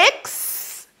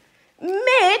mix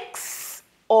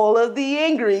all of the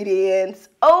ingredients.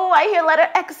 Oh, I hear letter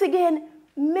X again.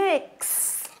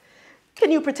 Mix.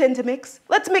 Can you pretend to mix?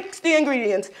 Let's mix the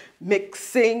ingredients.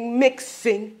 Mixing,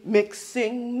 mixing,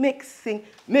 mixing, mixing,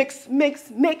 mix, mix,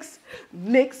 mix,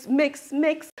 mix, mix,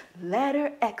 mix.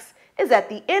 Letter X is at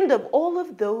the end of all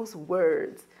of those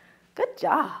words. Good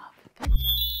job.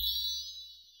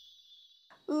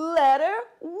 Letter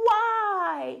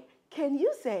Y. Can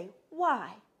you say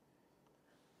Y?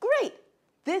 Great.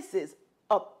 This is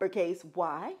uppercase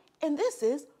Y, and this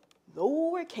is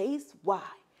lowercase y.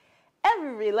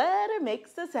 Every letter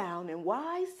makes a sound, and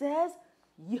Y says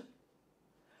Y.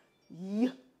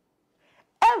 Y.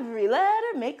 Every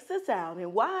letter makes a sound,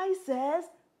 and Y says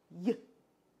Y.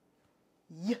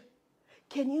 Y.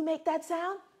 Can you make that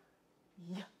sound?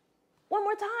 Y. One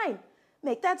more time.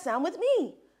 Make that sound with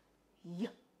me. Y.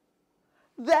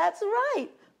 That's right.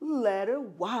 Letter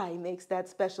Y makes that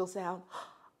special sound.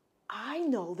 I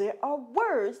know there are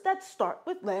words that start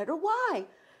with letter Y.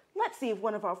 Let's see if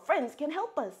one of our friends can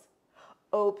help us.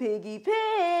 Oh, Piggy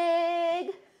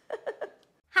Pig.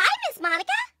 Hi, Miss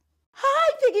Monica.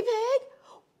 Hi, Piggy Pig.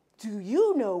 Do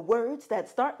you know words that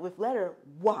start with letter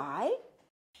Y?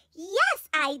 Yes,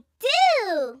 I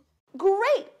do.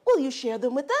 Great. Will you share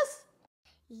them with us?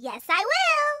 Yes, I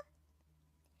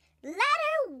will.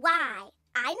 Letter Y.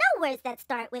 I know words that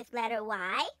start with letter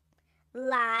Y.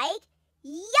 Like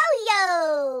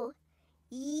yo-yo.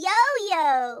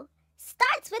 Yo-yo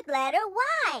starts with letter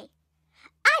Y.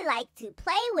 I like to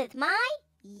play with my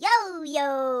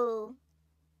yo-yo.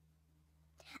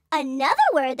 Another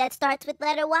word that starts with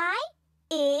letter Y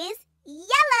is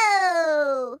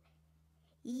yellow.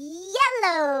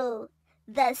 Yellow.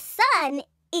 The sun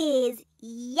is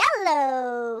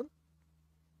yellow.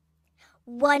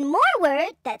 One more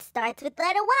word that starts with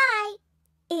letter Y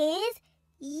is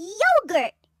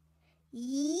yogurt.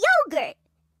 Yogurt.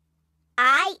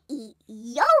 I eat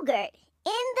yogurt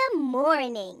in the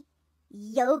morning.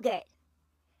 Yogurt.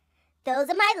 Those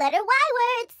are my letter Y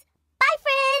words. Bye,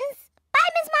 friends.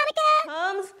 Bye, Miss Monica.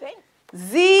 Comes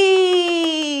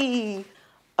Z.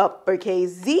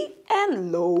 Uppercase Z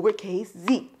and lowercase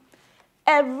z.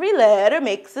 Every letter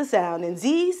makes a sound, and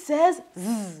Z says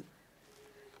Z.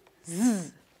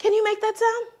 Z. Can you make that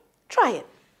sound? Try it.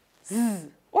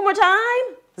 Z. One more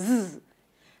time. Z.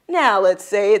 Now let's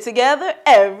say it together.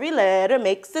 Every letter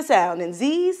makes a sound, and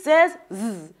Z says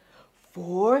Z.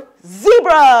 For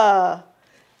zebra.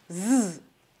 Z.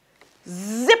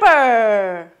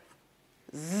 Zipper.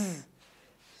 Z.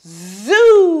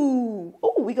 Zoo.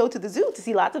 Oh, we go to the zoo to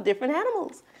see lots of different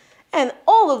animals. And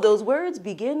all of those words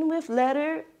begin with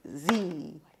letter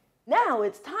Z. Now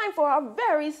it's time for our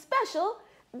very special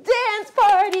dance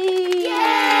party.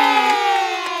 Yay!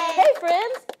 Hey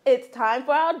friends, it's time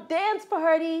for our dance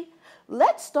party.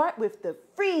 Let's start with the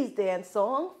freeze dance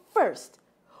song first.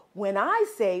 When I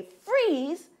say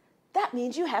freeze, that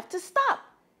means you have to stop.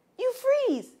 You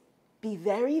freeze. Be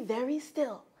very, very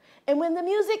still. And when the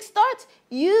music starts,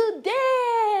 you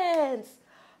dance.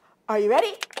 Are you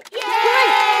ready? Yay!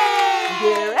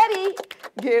 Great. Get ready.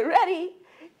 Get ready.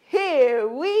 Here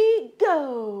we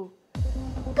go.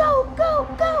 Go, go,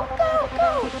 go, go,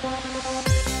 go.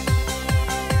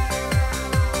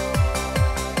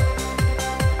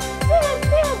 Dance,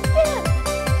 dance, dance.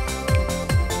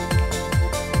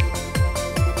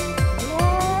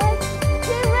 Yes.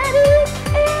 Get ready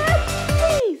and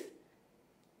freeze.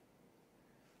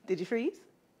 Did you freeze?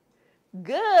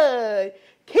 Good.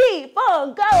 Keep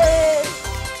on going.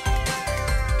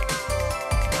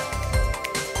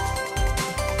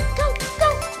 Go, go,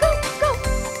 go, go.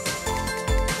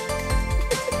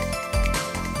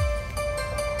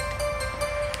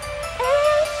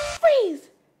 And freeze.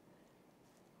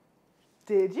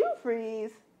 Did you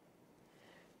freeze?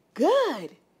 Good.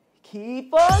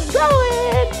 Keep on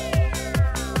going.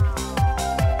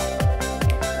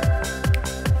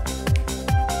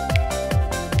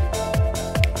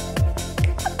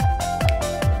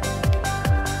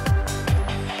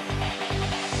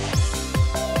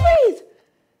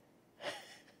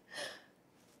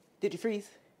 Did you freeze?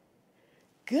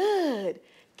 Good.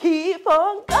 Keep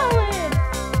on going.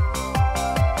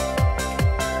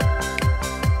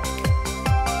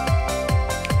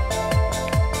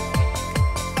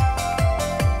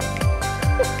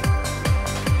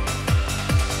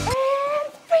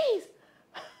 And freeze.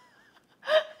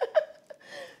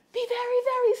 Be very,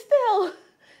 very still.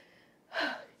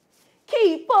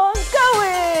 Keep on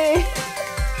going.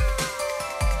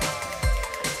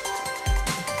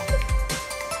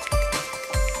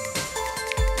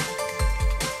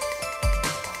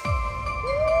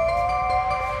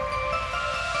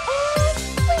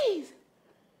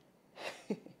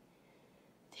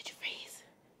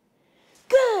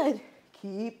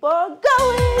 Keep on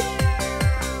going.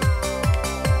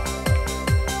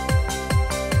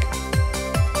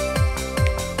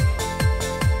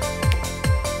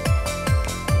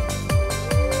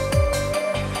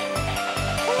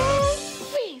 And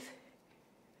freeze.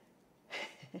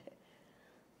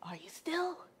 Are you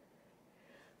still?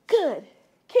 Good.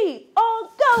 Keep on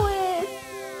going.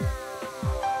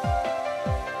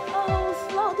 Oh,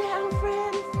 slow down,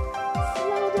 friends.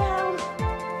 Slow down.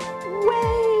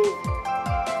 Wave.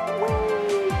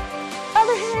 Wave.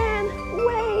 Other hand.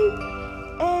 Wave.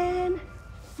 And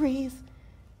freeze.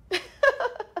 Yay.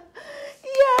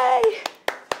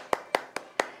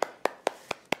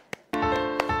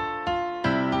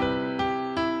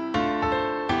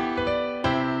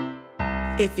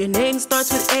 If your name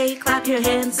starts with A, clap your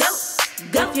hands. Go,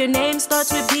 go. If your name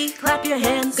starts with B, clap your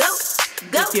hands. Go,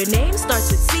 go. If your name starts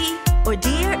with C or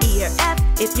D or E or F,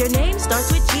 if your name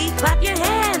starts with G, clap your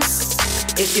hands.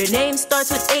 If your name starts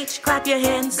with H, clap your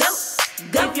hands. Go,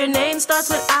 go. If your name starts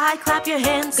with I, clap your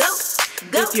hands. Go,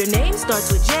 go. If your name starts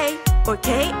with J or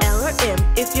K, L or M,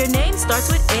 if your name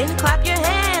starts with N, clap your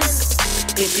hands.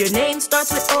 If your name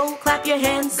starts with O, clap your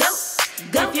hands. Go,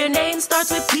 go. If your name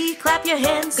starts with P, clap your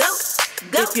hands. Go,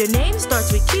 go. If your name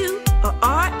starts with Q or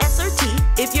R, S or T,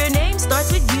 if your name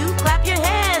starts with U, clap your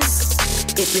hands.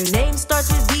 If your name starts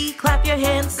with V, clap your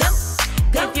hands. Go,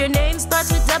 go. If your name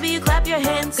starts with W, clap your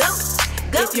hands. Go,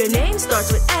 go. If your name starts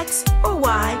with X or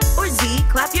Y or Z,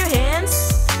 clap your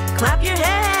hands. Clap your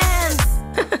hands.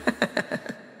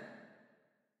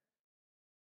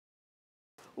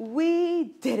 We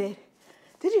did it.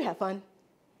 Did you have fun?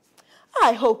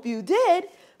 I hope you did.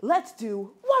 Let's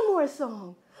do one more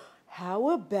song. How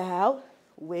about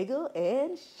Wiggle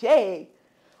and Shake?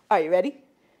 Are you ready?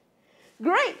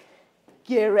 Great.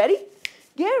 Get ready.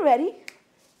 Get ready.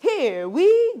 Here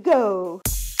we go.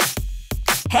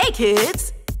 Hey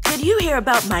kids, did you hear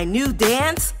about my new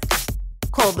dance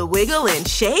called the Wiggle and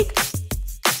Shake?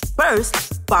 First,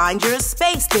 find your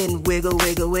space, then wiggle,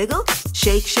 wiggle, wiggle.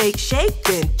 Shake, shake, shake,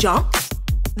 then jump.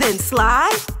 Then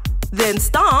slide, then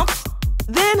stomp,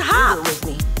 then hop. Wiggle with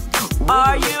me.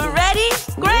 Are you ready?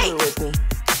 Great. Wiggle with me.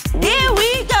 Here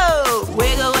we go.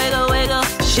 Wiggle, wiggle, wiggle.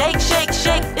 Shake, shake,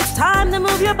 shake. It's time to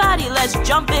move your body. Let's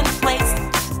jump in place.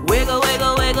 Wiggle,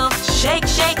 wiggle, wiggle. Shake,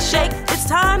 shake, shake. It's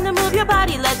time to move your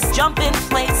body. Let's jump in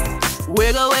place.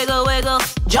 Wiggle, wiggle, wiggle.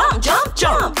 Jump, jump,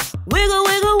 jump. Wiggle,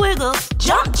 wiggle, wiggle.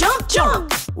 Jump, jump,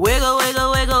 jump. Wiggle,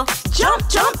 wiggle, wiggle. Jump,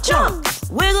 jump, jump.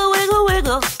 Wiggle, wiggle,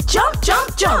 wiggle. Jump,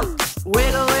 jump, jump.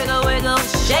 Wiggle, wiggle, wiggle.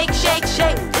 Shake, shake,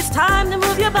 shake. It's time to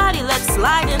move your body. Let's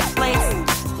slide in place.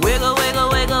 Wiggle, wiggle,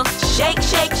 wiggle. Shake,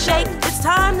 shake, shake. It's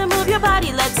time to move your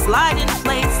body. Let's slide in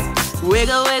place.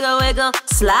 Wiggle, wiggle, wiggle.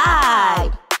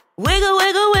 Slide. Wiggle,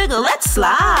 wiggle, wiggle. Let's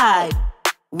slide.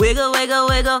 Wiggle, wiggle,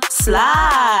 wiggle.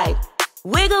 Slide.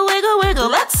 Wiggle, wiggle, wiggle.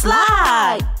 Let's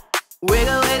slide.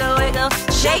 Wiggle, wiggle, wiggle.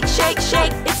 Shake, shake,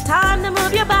 shake. It's time to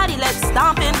move your body. Let's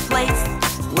stomp in place.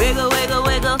 Wiggle, wiggle,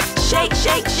 wiggle. shake,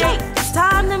 shake, shake. It's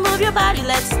time to move your body,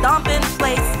 let's stomp in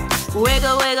place.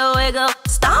 Wiggle, wiggle, wiggle,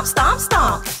 stomp, stomp,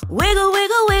 stomp. Wiggle,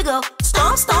 wiggle, wiggle,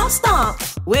 stomp, stomp, stomp.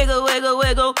 Wiggle, wiggle,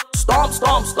 wiggle, stomp,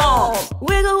 stomp, stomp.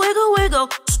 Wiggle, wiggle, wiggle,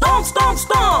 stomp, stomp,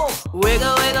 stomp.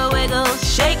 Wiggle, wiggle, wiggle,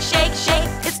 shake, shake, shake.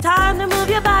 It's time to move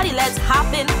your body, let's hop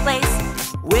in place.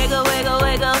 Wiggle, wiggle,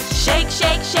 wiggle, shake,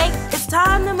 shake, shake. It's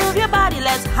time to move your body,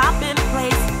 let's hop in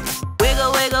place.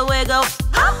 Wiggle, wiggle, wiggle,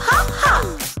 hop, hop, hop.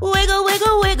 Wiggle,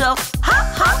 wiggle, wiggle, hop,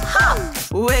 hop, hop.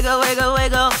 Wiggle, wiggle,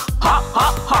 wiggle, hop,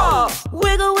 hop, hop.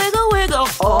 Wiggle, wiggle, wiggle,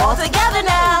 all together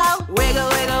now. Wiggle,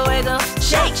 wiggle, wiggle,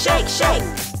 shake, shake, shake.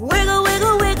 Wiggle,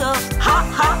 wiggle, wiggle, hop,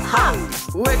 hop, hop.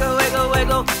 Wiggle, wiggle,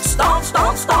 wiggle, stomp,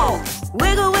 stomp, stomp.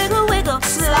 Wiggle, wiggle, wiggle,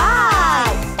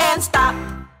 slide and stop.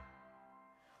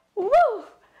 Woo!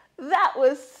 That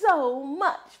was so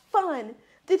much fun.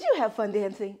 Did you have fun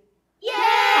dancing? Yay!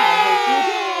 I hope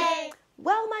you did.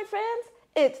 Well, my friends,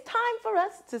 it's time for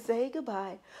us to say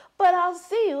goodbye. But I'll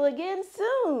see you again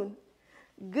soon.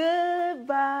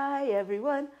 Goodbye,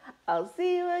 everyone. I'll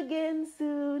see you again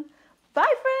soon.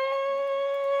 Bye,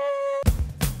 friends.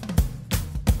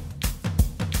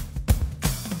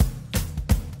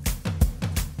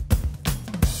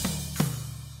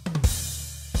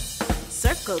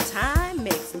 Circle time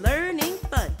makes learning